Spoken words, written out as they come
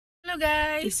Hello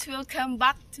guys! Welcome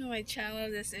back to my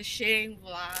channel. This is Sheeng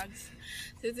Vlogs.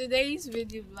 So today's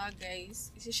video vlog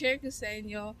guys, isi-share ko sa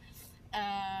inyo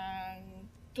ang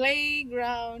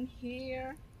playground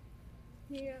here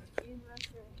in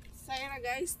Saira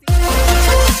guys.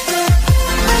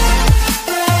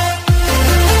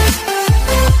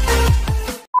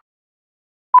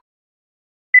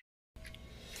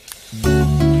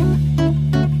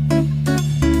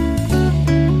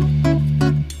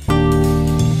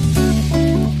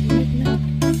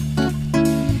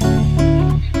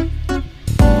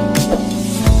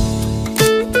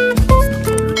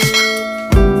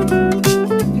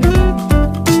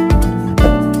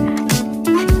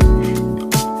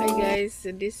 So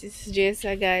this is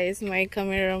Jessa guys, my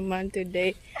cameraman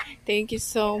today. Thank you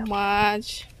so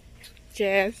much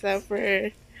Jessa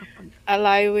for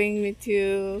allowing me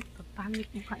to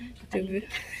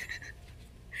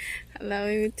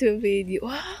allowing me to video.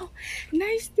 Wow!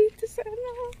 Nice dito sa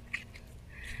ano.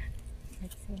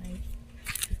 That's why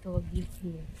ito wag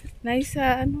here. Nice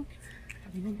sa ano.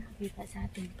 Pag na nakakita sa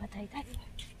atin, patay tayo.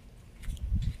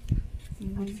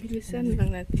 Bilisan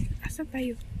lang natin. Asan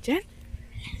tayo? Diyan?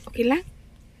 Okay lang?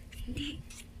 Hindi.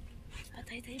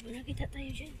 Patay tayo. Nakita tayo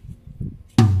dyan.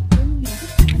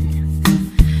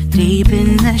 Deep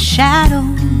in the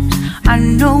shadows, I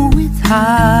know it's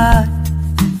hard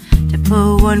to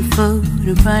put one foot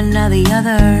in front of the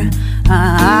other.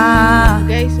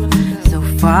 Guys, So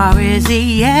far as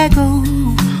the echo,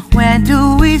 where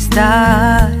do we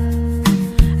start?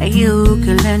 You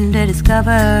can learn to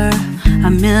discover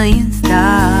a million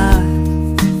stars.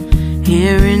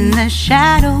 Here in the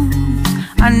shadows,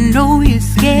 I know you're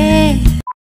scared.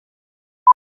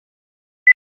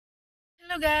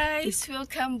 hello guys!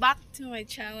 Welcome back to my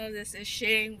channel. This is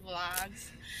Sheeng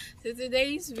Vlogs. So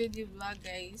today's video vlog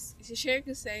guys, isi-share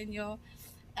ko sa inyo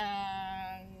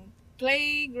ang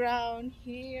playground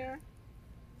here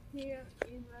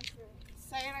in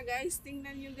Saira guys.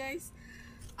 Tingnan nyo guys.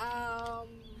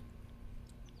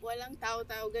 Walang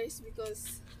tao-tao guys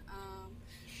because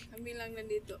kami lang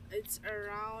nandito. It's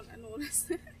around ano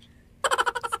oras?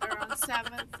 It's around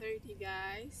 7:30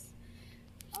 guys.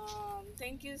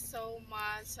 Thank you so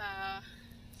much sa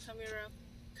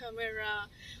camera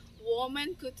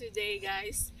woman ko today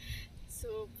guys.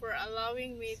 So for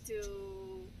allowing me to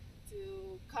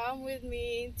come with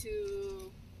me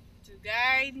to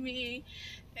guide me.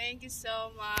 Thank you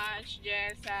so much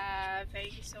Jessa.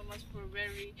 Thank you so much for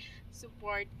very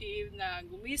supportive na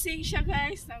gumising siya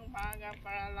guys ng maga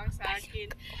para lang sa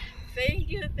akin. Thank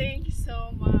you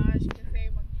so much kasi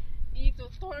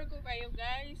itutour ko kayo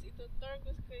guys. Itutour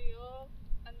ko kayo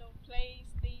anong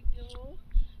place they do.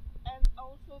 And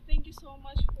also thank you so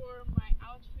much for my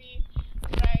outfit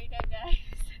Rida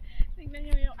guys. Tingnan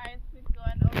nyo yung outfit ko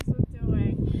and also to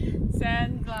my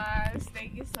sunglass.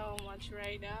 Thank you so much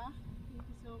Rida. Thank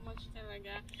you so much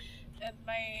talaga. At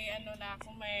may ano na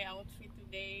ako, may outfit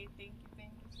today. Thank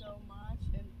you so much.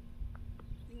 And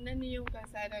tingnan niyo yung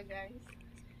kalsada guys.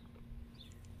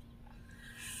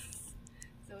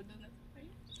 So doon na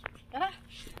tayo. Tara!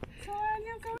 Saan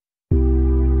yung kamera?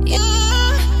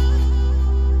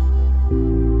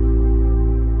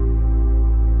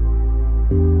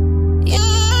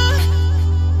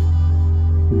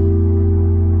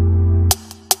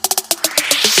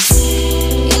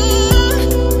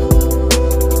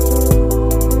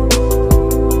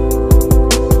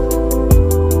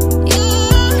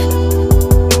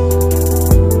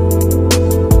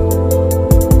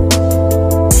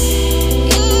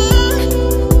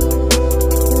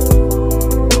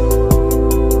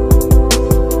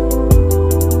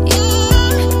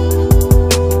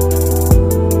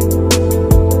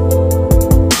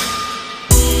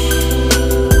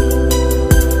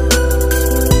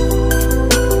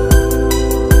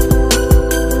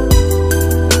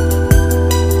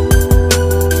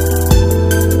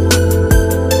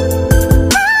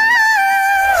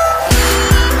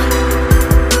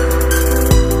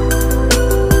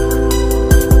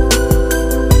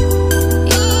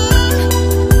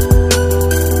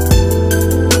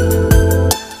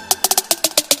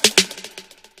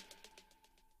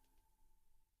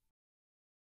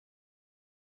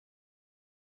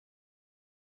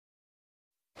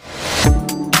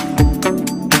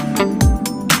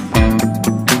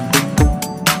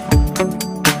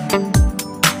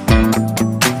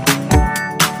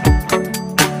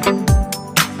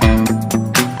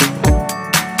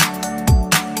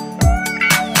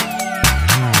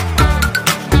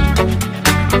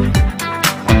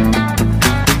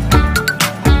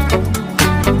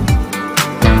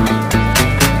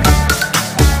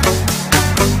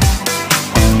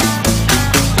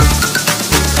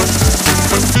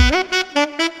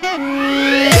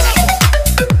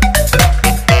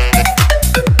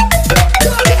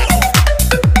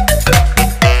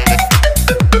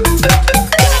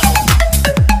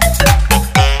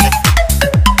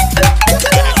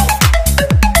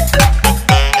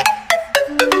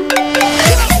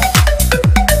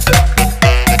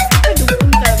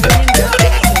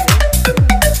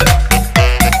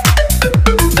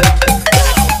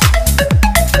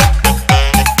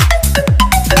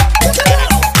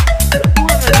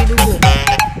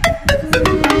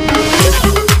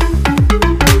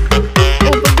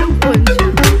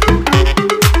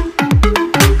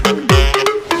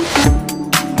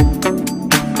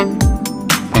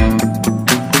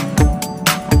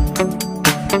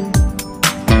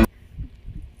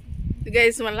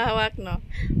 Guys, malawak no.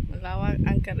 Malawak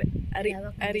ang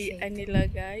Malawak na siya arian ito. nila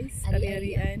guys.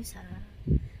 Ari-ari Ari-arian.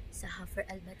 ako sa Hafer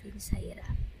Batin, Saira.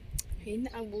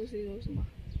 Hina ang busi mo suma.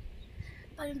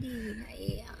 Parang di na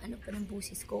ang ano pa ng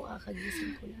busis ko,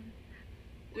 kagising ko lang.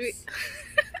 Uy.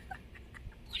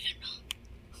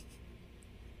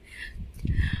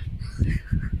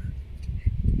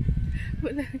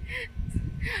 Wala.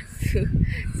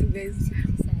 So guys,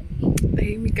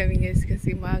 tahimik kami guys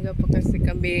kasi maaga pa kasi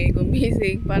kami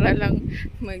gumising para lang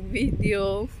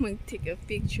mag-video, mag-take a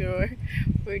picture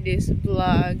for this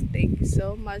vlog. Thank you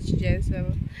so much,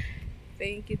 Jessa.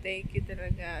 Thank you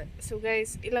talaga. So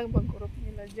guys, ilang bang kurop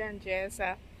nila dyan,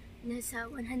 Jessa? Nasa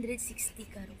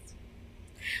 160 karo.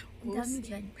 Ang dami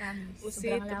dyan, promise. Usi,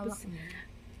 Sobrang lawak niya.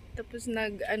 Tapos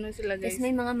nag-ano sila guys? Tapos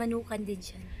may mga manukan din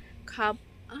siya.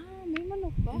 May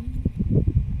manok ba?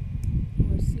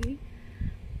 Mm. See?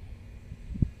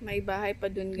 May bahay pa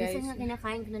dun guys. Minsan nga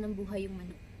kinakain ko na ng buhay yung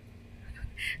manok.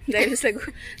 dahil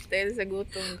sa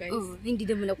gutom guys. Oh, hindi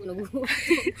naman ako nagugutom.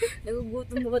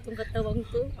 Nagugutom na ba itong katawang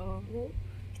to? Oh.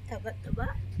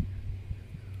 Taba-taba.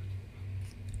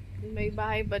 May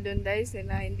bahay pa dun guys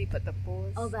na hindi pa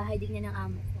tapos. Oh, bahay din na ng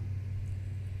amo ko.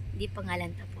 Hindi pa nga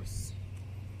lang tapos.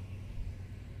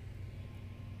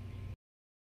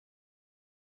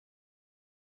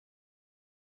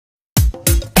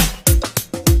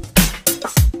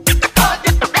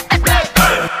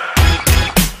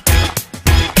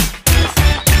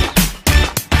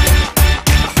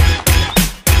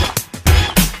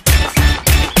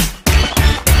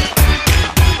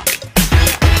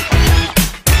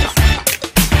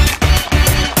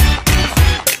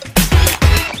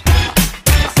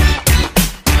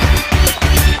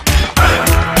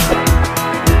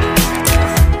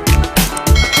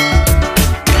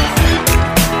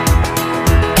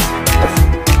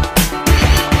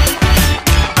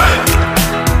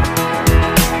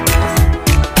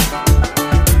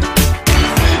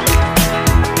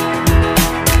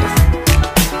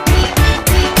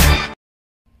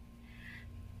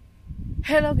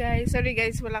 Hello guys, sorry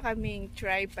guys, wala kaming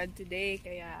tripod today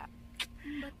kaya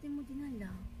Ba't di mo dinala?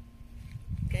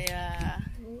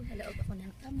 Oh, halaog ako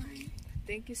ng kamay.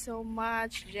 thank you so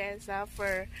much Jessa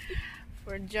for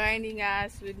joining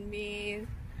us with me,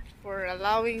 for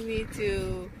allowing me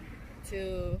to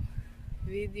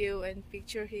video and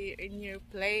picture here in your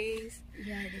place.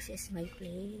 Yeah, this is my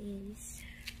place.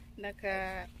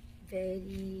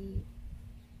 Very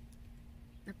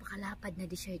napakalapad na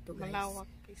desert to guys. Malawak,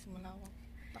 please, malawak.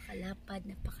 Napakalapad,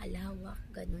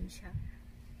 ganun siya.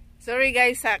 Sorry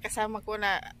guys ha, kasama ko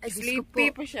na Ay, Diyos ko sleepy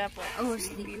po. pa siya po. Oh,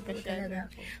 sleepy pa talaga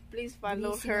ako. Please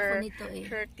follow Busy her ako nito eh.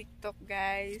 her TikTok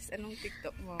guys. Anong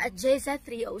TikTok mo? At Jessa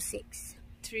 306.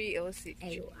 306.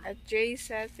 Aywa. At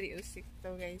Jessa 306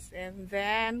 to guys. And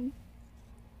then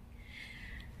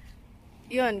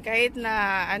yun, kahit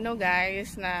na ano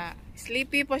guys, na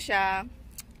sleepy pa siya,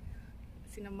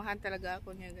 sinamahan talaga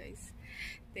ako niya guys.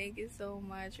 Thank you so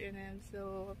much and I'm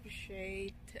so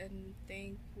appreciate and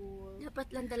thankful.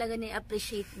 Dapat lang talaga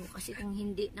na-appreciate mo kasi kung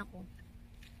hindi nako.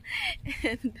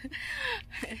 And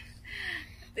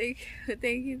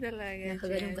thank you talaga.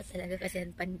 Nakaganon ka Jess. talaga kasi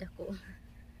ang panda ko.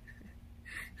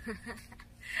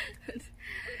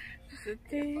 So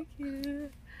thank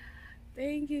you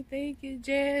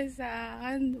Jess.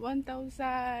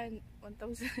 1,000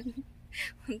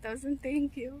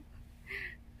 thank you.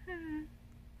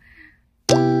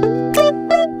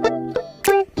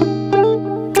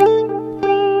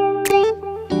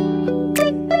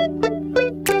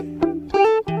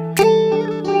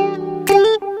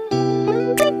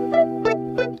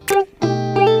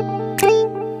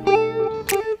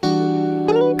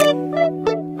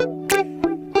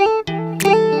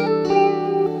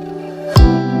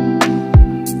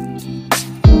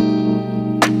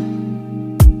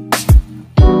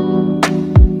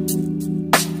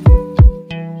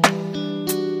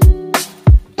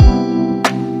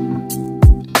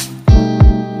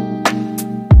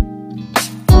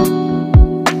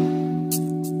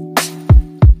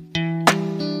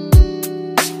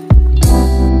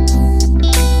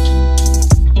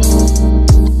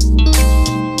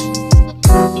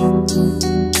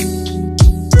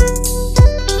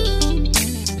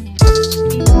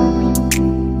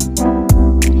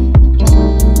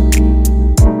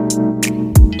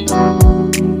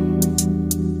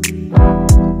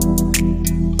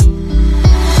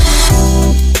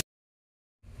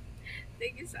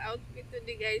 Thank you sa outfit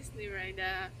today guys ni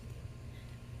Rida.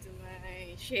 To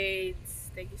my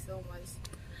shades. Thank you so much.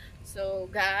 So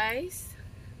guys,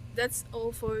 that's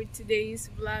all for today's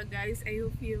vlog guys. I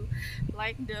hope you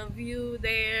like the view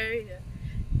there.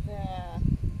 The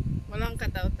Walang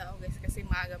katao-tao guys kasi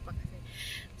maaga pa kasi.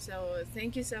 So,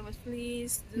 thank you so much.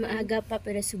 Please do, Maaga pa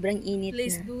pero sobrang init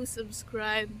please na. do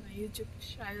subscribe my YouTube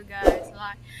channel guys.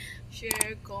 Like,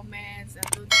 share, comments, and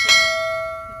don't forget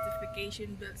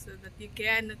notification bell so that you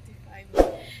can notify me.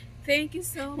 Thank you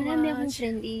so Marami akong much.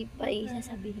 friend,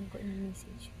 sasabihin ko ng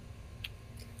message.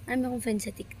 Marami akong friend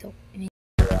sa TikTok.